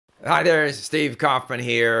Hi there, it's Steve Kaufman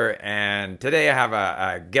here, and today I have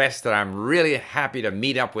a guest that I'm really happy to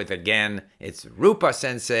meet up with again. It's Rupa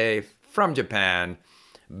Sensei from Japan.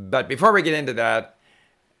 But before we get into that,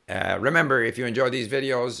 remember, if you enjoy these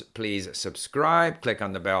videos, please subscribe, click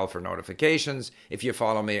on the bell for notifications. If you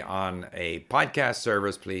follow me on a podcast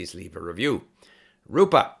service, please leave a review.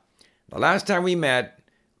 Rupa, the last time we met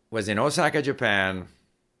was in Osaka, Japan,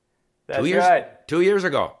 That's right. 2 years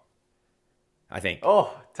ago, I think.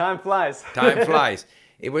 Oh, time flies. Time flies.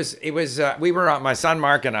 We were on, my son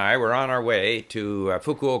Mark and I were on our way to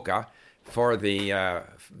Fukuoka for the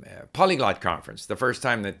Polyglot Conference, the first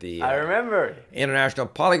time that the I remember. International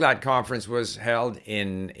Polyglot Conference was held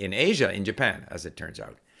in Asia, in Japan, as it turns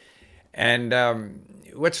out. And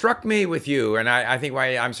what struck me with you, and I think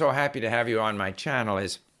why I'm so happy to have you on my channel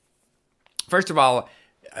is, first of all,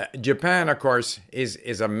 Japan, of course,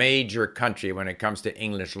 is a major country when it comes to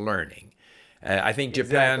English learning. I think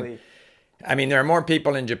Japan, Exactly. I mean, there are more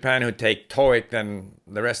people in Japan who take TOEIC than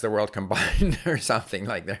the rest of the world combined or something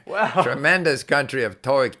like that. Wow. Tremendous country of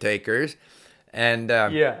TOEIC takers. And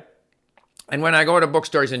Yeah. and when I go to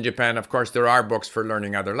bookstores in Japan, of course, there are books for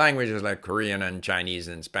learning other languages like Korean and Chinese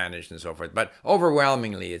and Spanish and so forth. But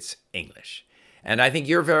overwhelmingly, it's English. And I think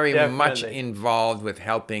you're very much Definitely. involved with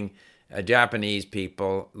helping Japanese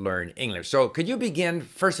people learn English. So could you begin,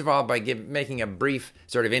 first of all, by making a brief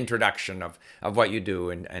sort of introduction of what you do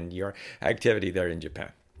and your activity there in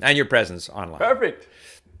Japan and your presence online? Perfect.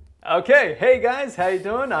 Okay. Hey guys, how you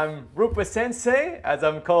doing? I'm Rupa Sensei, as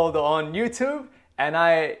I'm called on YouTube, and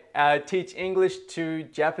I teach English to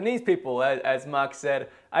Japanese people. As Mark said,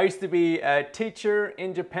 I used to be a teacher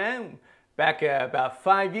in Japan back about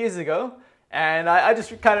 5 years ago. And I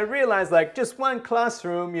just kind of realized, like, just one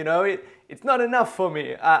classroom, it's not enough for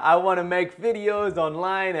me. I want to make videos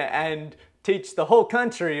online and teach the whole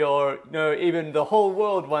country or, even the whole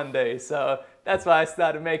world one day. So that's why I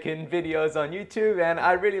started making videos on YouTube, and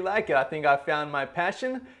I really like it. I think I found my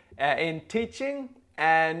passion in teaching,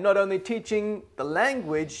 and not only teaching the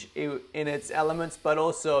language in its elements, but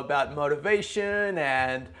also about motivation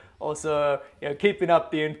and also, keeping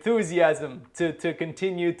up the enthusiasm to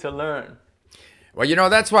continue to learn. Well,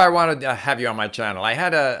 that's why I wanted to have you on my channel. I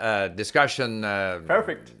had a discussion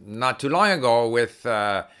Perfect. not too long ago with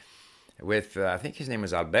I think his name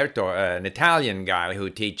was Alberto, an Italian guy who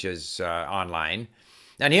teaches online,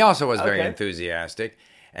 and he also was very Okay. enthusiastic.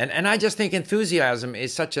 And I just think enthusiasm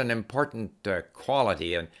is such an important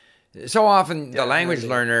quality. And so often the language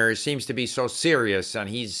Definitely. learner seems to be so serious, and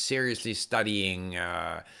he's seriously studying,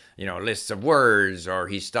 lists of words, or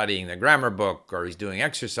he's studying the grammar book, or he's doing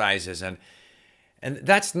exercises, and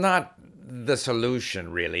that's not the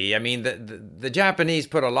solution, really. I mean, the Japanese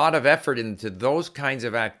put a lot of effort into those kinds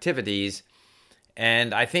of activities.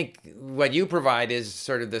 And I think what you provide is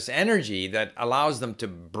sort of this energy that allows them to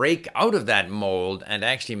break out of that mold and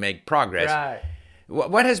actually make progress. Right.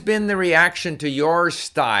 What has been the reaction to your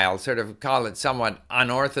style, sort of call it somewhat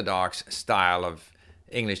unorthodox style of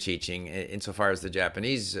English teaching, insofar as the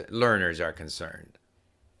Japanese learners are concerned?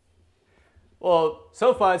 Well,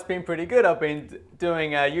 so far it's been pretty good. I've been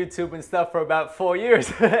doing YouTube and stuff for about 4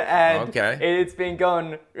 years, and Okay. it's been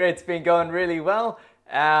going really well.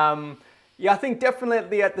 Yeah, I think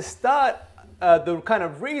definitely at the start, the kind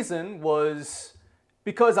of reason was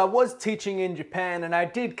because I was teaching in Japan, and I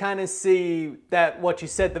did kind of see that what you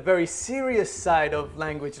said, the very serious side of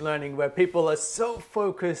language learning, where people are so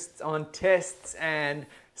focused on tests and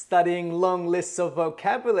studying long lists of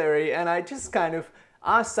vocabulary, and I just kind of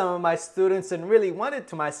asked some of my students and really wondered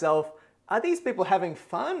to myself, are these people having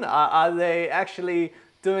fun? Are they actually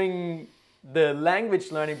doing the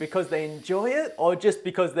language learning because they enjoy it, or just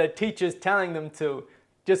because their teacher's telling them to?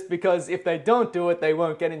 Just because if they don't do it, they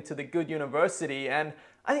won't get into the good university. And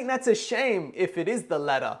I think that's a shame if it is the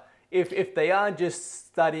latter, if they are just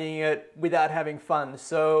studying it without having fun.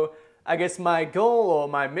 So I guess my goal or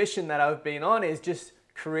my mission that I've been on is just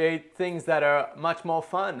create things that are much more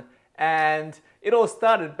fun. And it all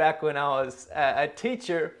started back when I was a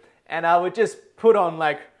teacher, and I would just put on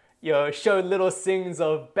show little scenes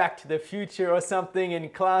of Back to the Future or something in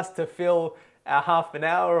class to fill a half an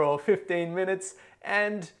hour or 15 minutes.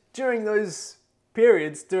 And during those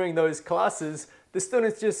periods, during those classes, the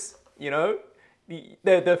students just,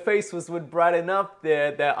 their faces would brighten up,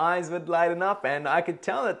 their eyes would lighten up, and I could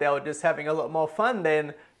tell that they were just having a lot more fun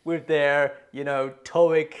than with their,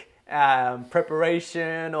 TOEIC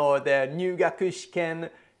preparation or their Nyugakushiken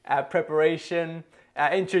preparation,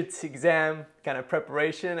 entrance exam kind of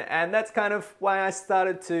preparation. And that's kind of why I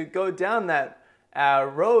started to go down that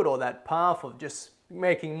road or that path of just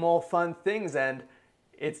making more fun things. And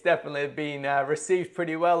it's definitely been received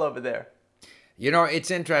pretty well over there. You know, it's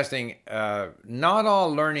interesting. Not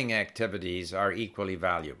all learning activities are equally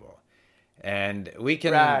valuable. And we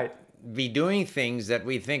can be doing things that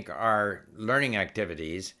we think are learning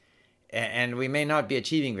activities, and we may not be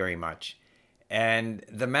achieving very much. And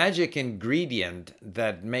the magic ingredient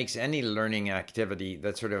that makes any learning activity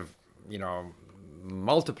that sort of, you know,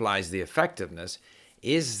 multiplies the effectiveness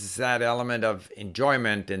is that element of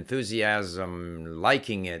enjoyment, enthusiasm,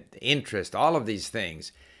 liking it, interest, all of these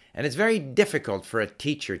things. And it's very difficult for a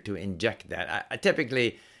teacher to inject that. I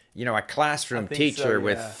typically, you know, a classroom teacher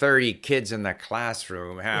with 30 kids in the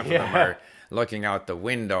classroom, half of them are looking out the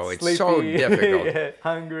window. It's Sleepy, so difficult.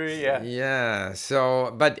 Hungry, Yeah.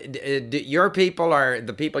 So, but your people are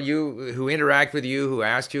the people who interact with you, who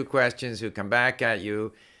ask you questions, who come back at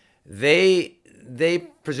you. They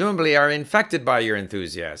presumably are infected by your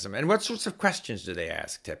enthusiasm. And what sorts of questions do they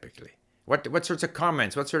ask typically? What sorts of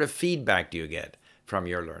comments? What sort of feedback do you get from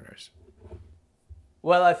your learners?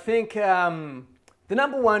 Well, I think the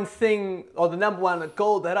number one thing, or the number one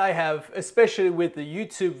goal that I have, especially with the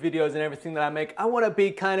YouTube videos and everything that I make, I want to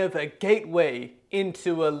be kind of a gateway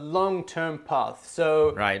into a long-term path.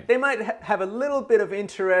 So they might have a little bit of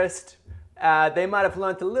interest. They might have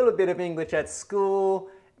learned a little bit of English at school,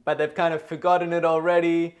 but they've kind of forgotten it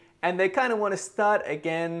already. And they kind of want to start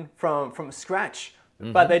again from scratch.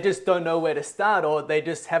 But they just don't know where to start, or they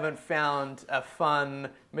just haven't found a fun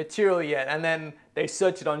material yet. And then they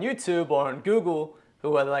search it on YouTube or on Google,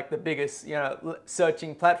 who are like the biggest, you know,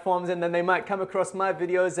 searching platforms, and then they might come across my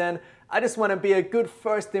videos, and I just want to be a good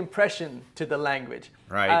first impression to the language.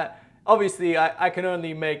 Obviously, I can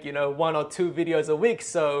only make, you know, 1 or 2 videos a week,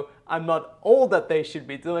 so I'm not all that they should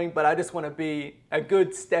be doing, but I just want to be a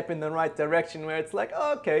good step in the right direction where it's like,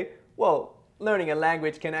 oh, okay, well, learning a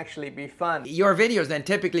language can actually be fun. Your videos then,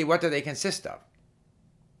 typically, what do they consist of?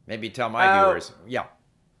 Maybe tell my viewers. Yeah.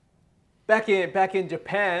 Back in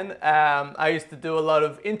Japan, I used to do a lot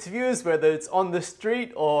of interviews, whether it's on the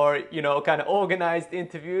street or, you know, kind of organized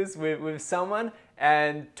interviews with someone,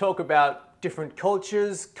 and talk about different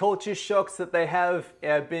cultures, culture shocks that they have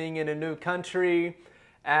being in a new country.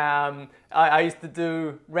 I used to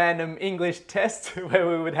do random English tests where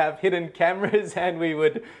we would have hidden cameras and we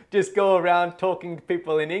would just go around talking to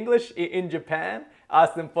people in English in Japan,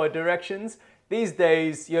 ask them for directions. These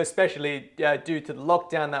days, you know, especially due to the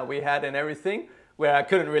lockdown that we had and everything, where I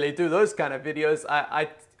couldn't really do those kind of videos,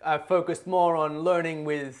 I focused more on learning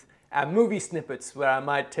with movie snippets, where I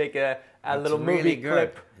might take a little movie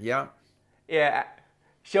clip. Yeah,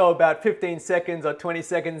 show about 15 seconds or 20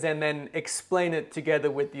 seconds and then explain it together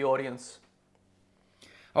with the audience.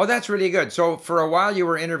 Oh, that's really good. So for a while you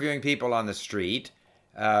were interviewing people on the street,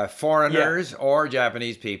 foreigners or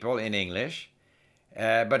Japanese people in English.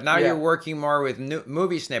 But now you're working more with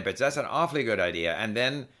movie snippets. That's an awfully good idea. And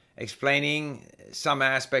then explaining some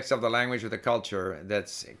aspects of the language or the culture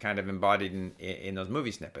that's kind of embodied in those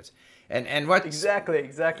movie snippets. And what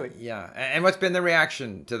Exactly. Yeah. And what's been the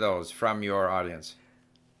reaction to those from your audience?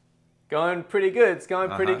 Going pretty good. It's going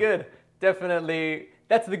pretty good. Definitely.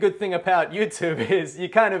 That's the good thing about YouTube, is you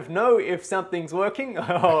kind of know if something's working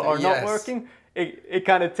or not working. It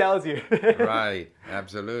kind of tells you. Right.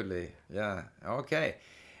 Absolutely. Yeah. Okay.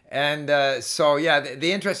 And so, yeah,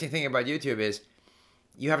 the interesting thing about YouTube is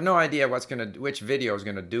you have no idea which video is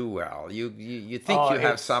gonna do well. You think you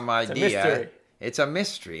have some idea. It's a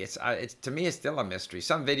mystery. It's to me, it's still a mystery.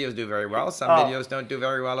 Some videos do very well. Some videos don't do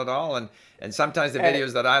very well at all. And sometimes the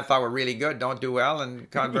videos that I thought were really good don't do well. And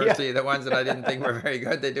conversely, the ones that I didn't think were very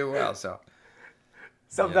good, they do well. So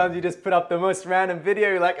sometimes you just put up the most random video.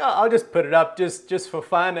 You're like, oh, I'll just put it up just for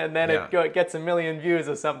fun, and then it gets 1 million views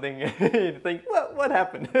or something. You think, what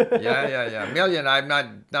happened? Yeah. Million. I'm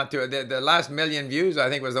not too. The last 1 million views, I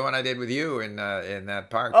think, was the one I did with you in that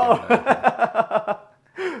park. Oh.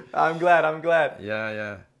 I'm glad.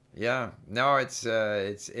 Yeah. No,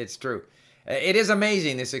 it's true. It is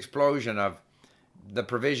amazing, this explosion of the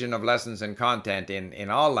provision of lessons and content in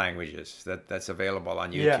all languages that's available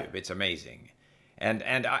on YouTube. Yeah. It's amazing.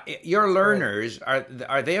 And your learners,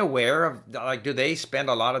 are they aware of, like, do they spend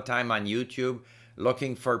a lot of time on YouTube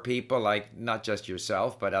looking for people like not just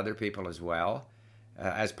yourself but other people as well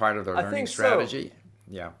as part of their learning strategy? So.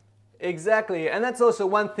 Yeah. Exactly. And that's also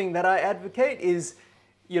one thing that I advocate is,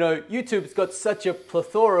 you know, YouTube's got such a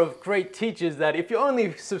plethora of great teachers that if you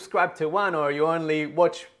only subscribe to one or you only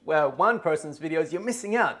watch one person's videos, you're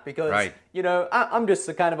missing out because, you know, I'm just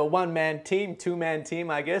a kind of a one-man team, two-man team,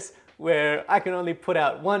 I guess, where I can only put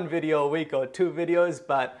out 1 video a week or 2 videos,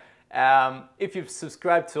 but If you've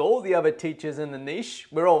subscribed to all the other teachers in the niche,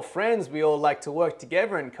 we're all friends. We all like to work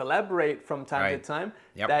together and collaborate from time to time.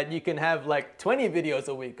 Yep. That you can have like 20 videos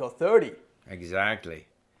a week or 30. Exactly.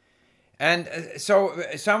 And so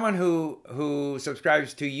someone who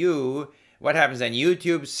subscribes to you, what happens then?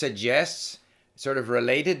 YouTube suggests sort of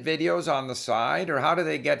related videos on the side, or how do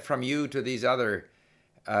they get from you to these other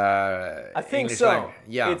I think English so. language?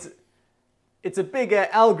 Yeah. It's a big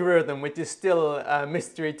algorithm, which is still a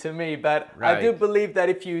mystery to me, but Right. I do believe that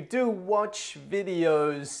if you do watch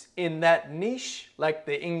videos in that niche, like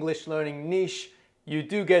the English learning niche, you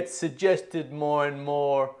do get suggested more and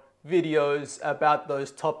more videos about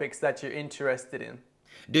those topics that you're interested in.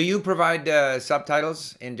 Do you provide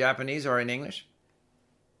subtitles in Japanese or in English?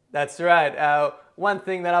 That's right. One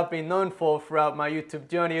thing that I've been known for throughout my YouTube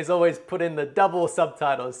journey is always put in the double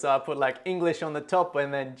subtitles. So I put like English on the top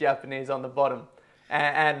and then Japanese on the bottom.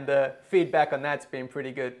 And the feedback on that's been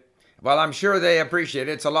pretty good. Well, I'm sure they appreciate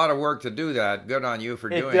it. It's a lot of work to do that. Good on you for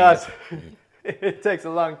doing it. It does. It takes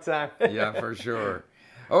a long time. Yeah, for sure.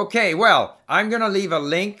 Okay, well, I'm going to leave a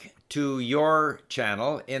link to your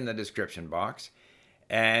channel in the description box.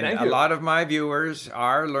 And Thank a you. lot of my viewers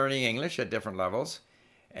are learning English at different levels.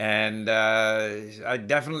 And I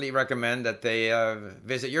definitely recommend that they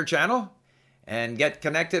visit your channel and get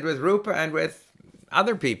connected with Rupa and with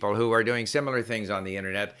other people who are doing similar things on the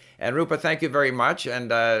internet. And Rupa, thank you very much. And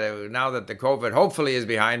now that the COVID hopefully is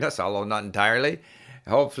behind us, although not entirely,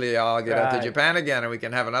 hopefully I'll get out to Right. Japan again and we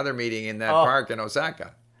can have another meeting in that Oh. park in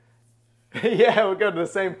Osaka. Yeah, we'll go to the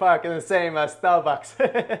same park and the same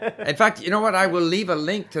Starbucks. In fact, you know what? I will leave a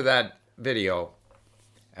link to that video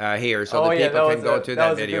here so Oh, that yeah, people that can was go a- to that that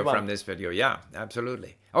was a video good one. from this video. Yeah,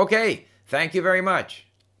 absolutely. Okay, thank you very much.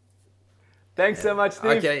 Thanks so much,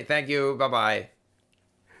 Steve. Okay, thank you. Bye-bye.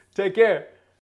 Take care.